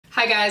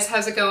Hi guys,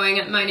 how's it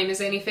going? My name is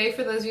Anife.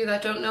 For those of you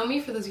that don't know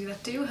me, for those of you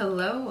that do,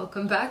 hello,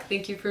 welcome back.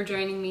 Thank you for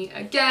joining me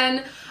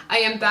again. I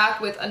am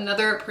back with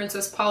another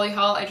Princess Polly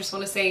haul. I just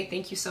want to say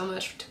thank you so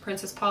much to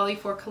Princess Polly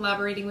for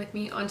collaborating with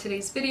me on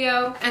today's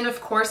video. And of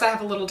course, I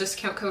have a little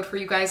discount code for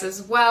you guys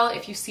as well.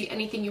 If you see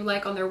anything you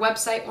like on their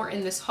website or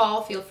in this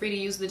haul, feel free to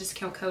use the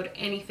discount code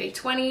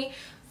Anife20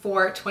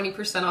 for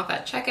 20% off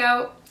at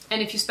checkout.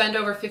 And if you spend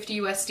over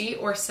 50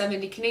 USD or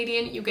 70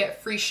 Canadian, you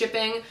get free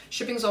shipping.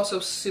 Shipping's also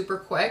super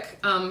quick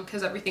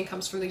because everything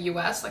comes from the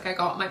US. Like I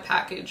got my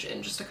package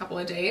in just a couple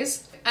of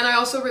days. And I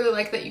also really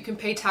like that you can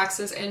pay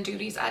taxes and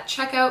duties at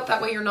checkout.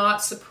 That way you're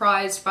not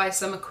surprised by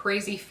some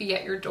crazy fee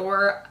at your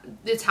door.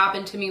 It's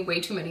happened to me way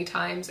too many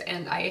times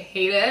and I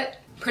hate it.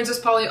 Princess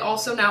Polly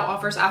also now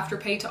offers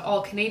AfterPay to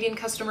all Canadian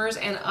customers,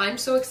 and I'm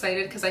so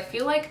excited because I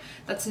feel like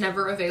that's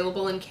never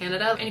available in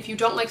Canada. And if you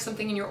don't like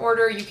something in your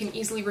order, you can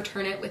easily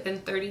return it within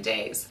 30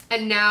 days.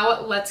 And now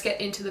let's get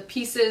into the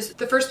pieces.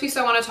 The first piece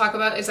I want to talk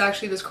about is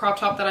actually this crop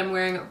top that I'm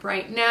wearing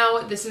right now.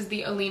 This is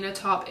the Aleena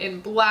Top in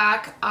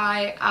black.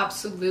 I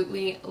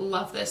absolutely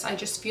love this. I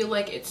just feel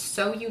like it's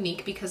so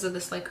unique because of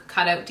this like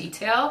cutout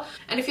detail.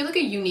 And I feel like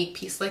a unique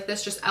piece like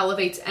this just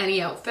elevates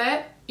any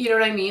outfit. You know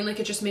what I mean?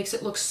 Like it just makes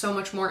it look so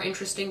much more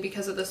interesting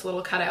because of this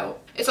little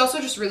cutout. It's also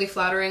just really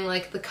flattering,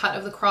 like the cut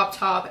of the crop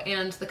top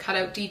and the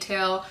cutout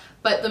detail,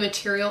 but the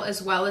material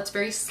as well. It's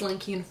very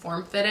slinky and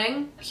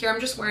form-fitting. Here I'm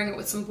just wearing it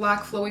with some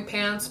black flowy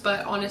pants,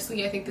 but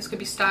honestly, I think this could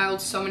be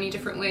styled so many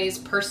different ways.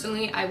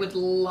 Personally, I would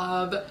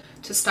love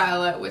to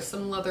style it with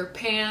some leather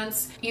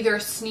pants, either a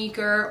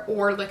sneaker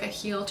or like a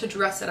heel to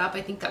dress it up.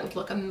 I think that would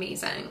look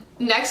amazing.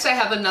 Next, I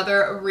have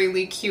another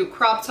really cute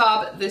crop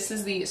top. This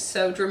is the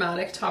So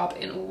Dramatic top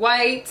in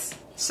white.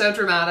 So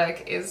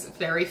Dramatic is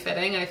very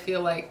fitting. I feel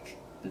like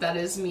that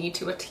is me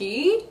to a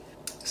T.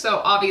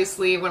 So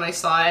obviously when I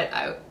saw it,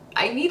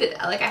 I needed it,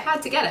 like I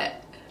had to get it.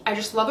 I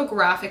just love a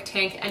graphic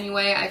tank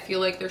anyway. I feel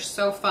like they're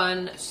so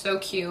fun, so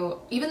cute.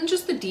 Even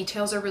just the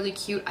details are really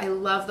cute. I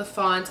love the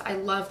font. I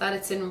love that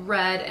it's in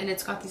red and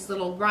it's got these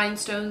little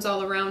rhinestones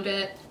all around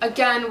it.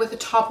 Again, with a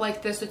top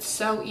like this, it's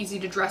so easy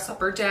to dress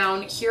up or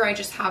down. Here I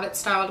just have it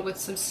styled with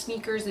some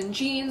sneakers and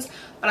jeans,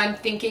 but I'm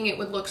thinking it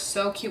would look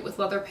so cute with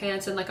leather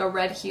pants and like a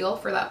red heel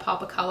for that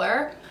pop of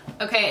color.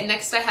 Okay, and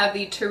next I have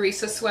the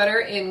Theresa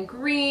sweater in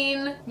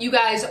green. You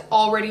guys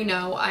already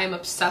know I am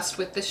obsessed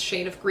with this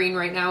shade of green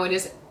right now. It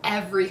is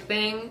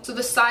everything. So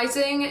the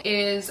sizing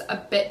is a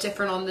bit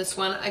different on this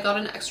one. I got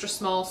an extra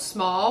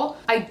small.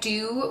 I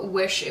do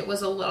wish it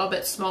was a little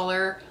bit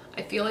smaller.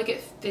 I feel like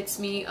it fits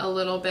me a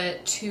little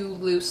bit too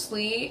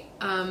loosely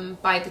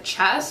by the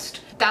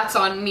chest. That's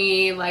on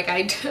me. Like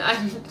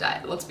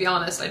let's be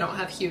honest, I don't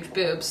have huge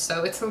boobs,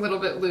 so it's a little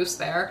bit loose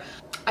there.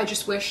 I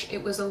just wish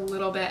it was a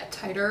little bit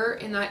tighter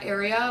in that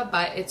area,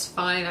 but it's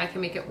fine. I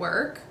can make it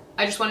work.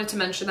 I just wanted to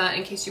mention that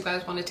in case you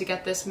guys wanted to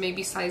get this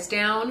maybe size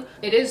down.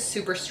 It is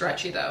super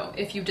stretchy though.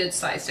 If you did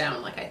size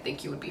down, like I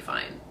think you would be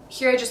fine.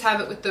 Here I just have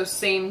it with those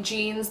same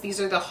jeans.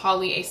 These are the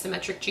Holly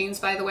asymmetric jeans,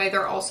 by the way.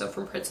 They're also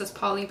from Princess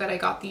Polly, but I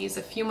got these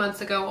a few months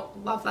ago.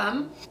 Love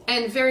them.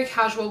 And very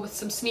casual with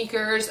some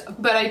sneakers,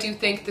 but I do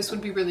think this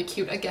would be really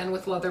cute again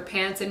with leather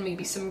pants and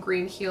maybe some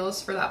green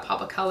heels for that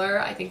pop of color.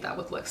 I think that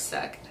would look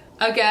sick.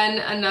 Again,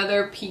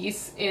 another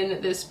piece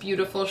in this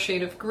beautiful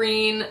shade of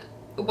green.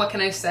 What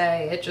can I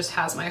say? It just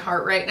has my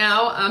heart right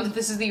now.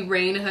 This is the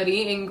Rain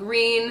hoodie in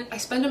green. I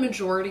spend a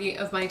majority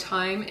of my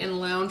time in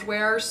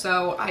loungewear,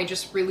 so I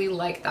just really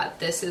like that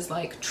this is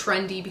like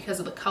trendy because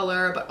of the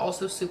color, but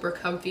also super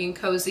comfy and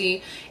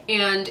cozy.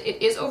 And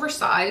it is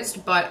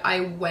oversized, but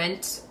I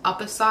went up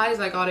a size.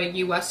 I got a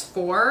US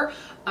 4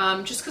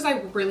 just because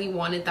I really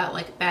wanted that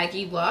like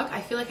baggy look.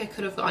 I feel like I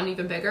could have gone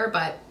even bigger,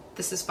 but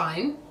this is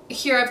fine.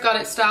 Here I've got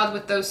it styled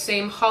with those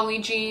same Holly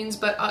jeans,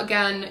 but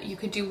again, you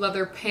could do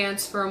leather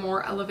pants for a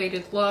more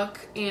elevated look,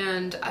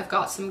 and I've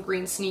got some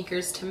green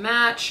sneakers to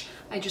match.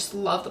 I just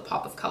love the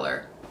pop of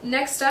color.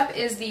 Next up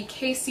is the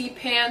Kacey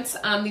pants.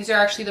 These are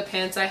actually the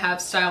pants I have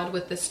styled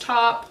with this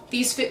top.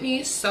 These fit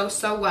me so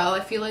well. I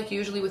feel like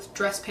usually with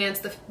dress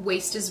pants, the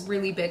waist is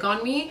really big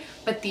on me,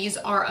 but these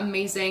are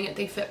amazing.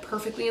 They fit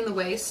perfectly in the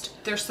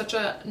waist. They're such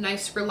a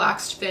nice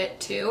relaxed fit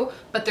too,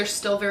 but they're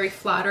still very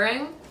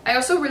flattering. I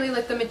also really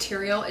like the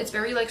material. It's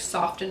very like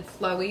soft and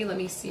flowy. Let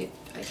me see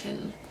if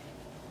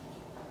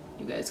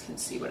you guys can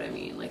see what I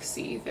mean. Like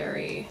see,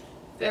 very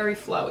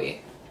flowy.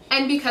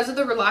 And because of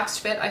the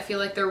relaxed fit, I feel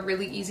like they're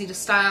really easy to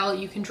style.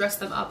 You can dress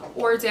them up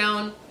or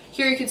down.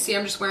 Here you can see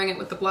I'm just wearing it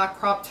with the black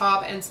crop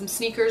top and some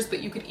sneakers,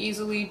 but you could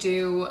easily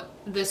do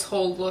this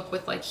whole look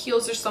with like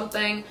heels or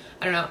something.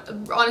 I don't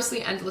know,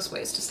 honestly, endless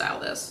ways to style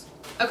this.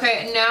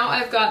 Okay, and now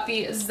I've got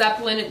the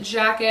Zeppelin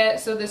jacket.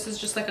 So this is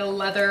just like a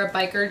leather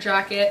biker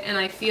jacket, and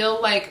I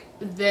feel like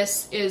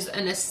this is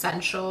an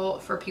essential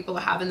for people to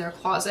have in their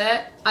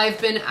closet. I've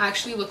been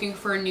actually looking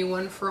for a new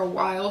one for a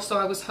while, so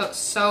I was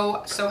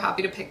so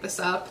happy to pick this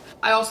up.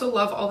 I also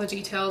love all the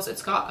details.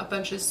 It's got a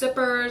bunch of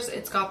zippers,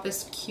 it's got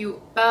this cute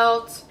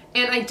belt,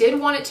 and I did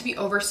want it to be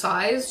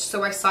oversized,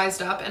 so I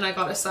sized up and I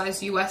got a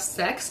size US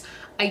 6.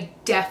 I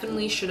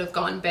definitely should have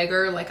gone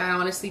bigger. Like, I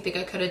honestly think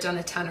I could have done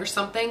a 10 or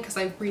something because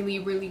I really,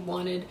 really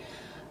wanted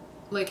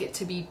like it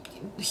to be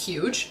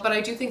huge, but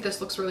I do think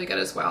this looks really good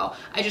as well.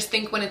 I just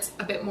think when it's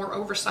a bit more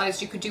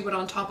oversized, you could do it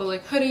on top of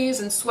like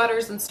hoodies and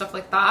sweaters and stuff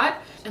like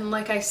that. And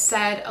like I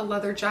said, a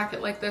leather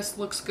jacket like this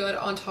looks good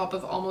on top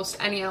of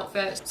almost any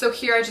outfit. So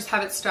here I just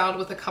have it styled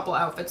with a couple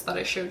outfits that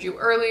I showed you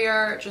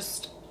earlier,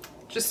 just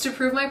to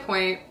prove my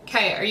point.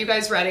 Okay, are you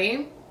guys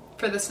ready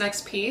for this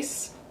next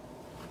piece?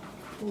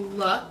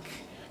 Look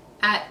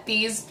at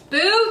these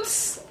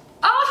boots.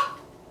 Ah,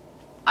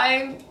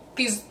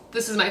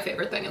 this is my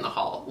favorite thing in the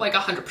haul, like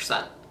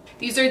 100%.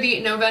 These are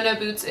the Novena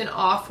boots in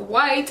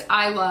off-white.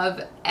 I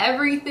love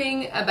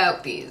everything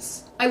about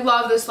these. I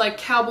love this like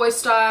cowboy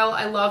style.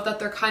 I love that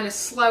they're kind of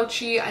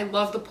slouchy. I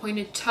love the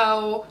pointed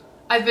toe.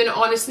 I've been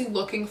honestly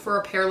looking for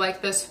a pair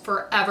like this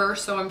forever,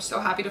 so I'm so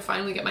happy to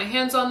finally get my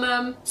hands on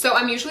them. So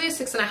I'm usually a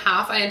 6.5.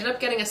 I ended up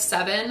getting a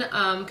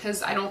 7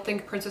 because I don't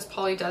think Princess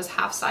Polly does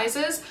half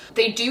sizes.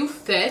 They do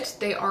fit.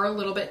 They are a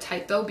little bit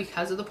tight though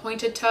because of the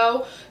pointed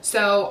toe.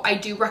 So I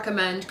do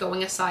recommend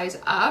going a size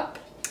up.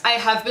 I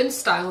have been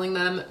styling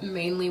them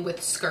mainly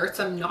with skirts,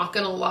 I'm not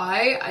gonna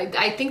lie.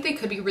 I think they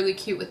could be really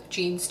cute with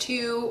jeans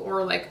too,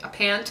 or like a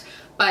pant.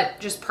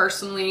 But just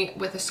personally,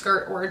 with a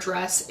skirt or a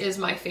dress is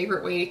my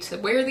favorite way to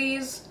wear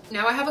these.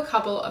 Now I have a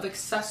couple of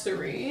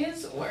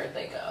accessories. Where'd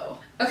they go?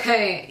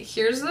 Okay,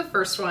 here's the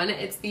first one.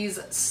 It's these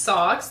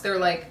socks. They're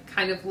like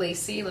kind of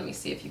lacy. Let me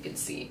see if you can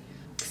see.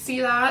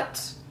 See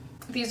that?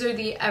 These are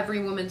the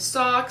Every Woman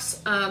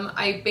socks.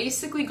 I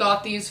basically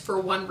got these for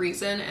one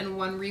reason and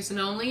one reason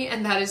only,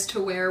 and that is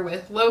to wear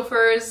with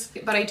loafers.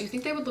 But I do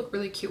think they would look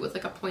really cute with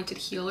like a pointed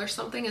heel or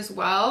something as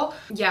well.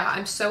 Yeah,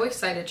 I'm so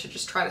excited to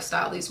just try to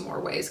style these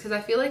more ways because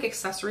I feel like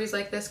accessories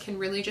like this can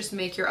really just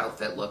make your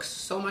outfit look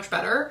so much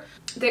better.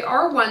 They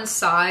are one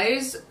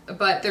size,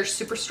 but they're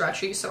super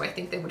stretchy, so I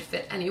think they would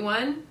fit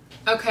anyone.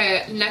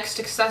 Okay, next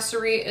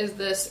accessory is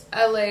this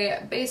LA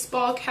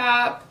baseball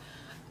cap.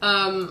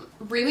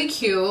 Really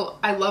cute.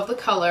 I love the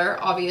color,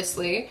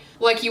 obviously.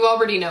 Like, you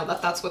already know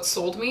that that's what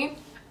sold me.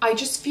 I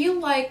just feel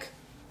like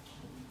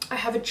I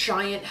have a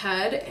giant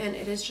head and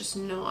it is just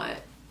not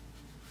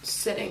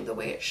sitting the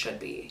way it should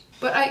be.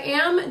 But I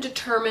am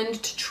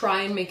determined to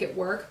try and make it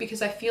work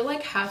because I feel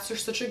like hats are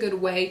such a good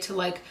way to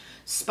like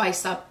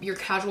spice up your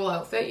casual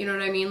outfit, you know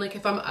what I mean? Like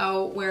if I'm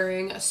out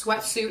wearing a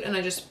sweatsuit and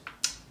I just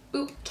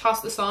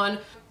toss this on,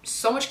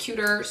 so much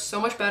cuter,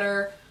 so much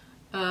better.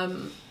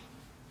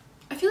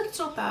 I feel like it's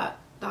not that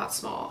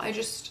small. I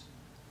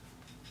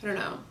don't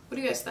know. What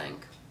do you guys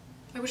think?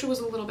 I wish it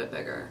was a little bit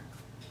bigger,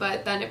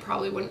 but then it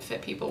probably wouldn't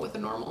fit people with a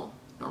normal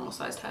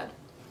sized head.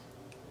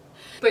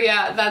 But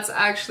yeah, that's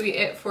actually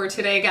it for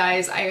today,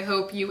 guys. I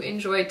hope you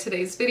enjoyed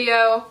today's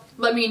video.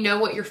 Let me know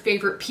what your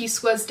favorite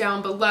piece was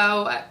down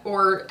below,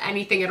 or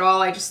anything at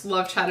all. I just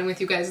love chatting with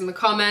you guys in the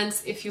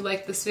comments. If you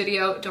liked this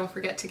video, don't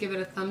forget to give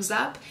it a thumbs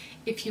up.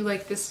 If you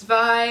like this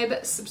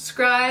vibe,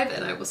 subscribe,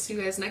 and I will see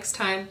you guys next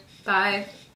time. Bye.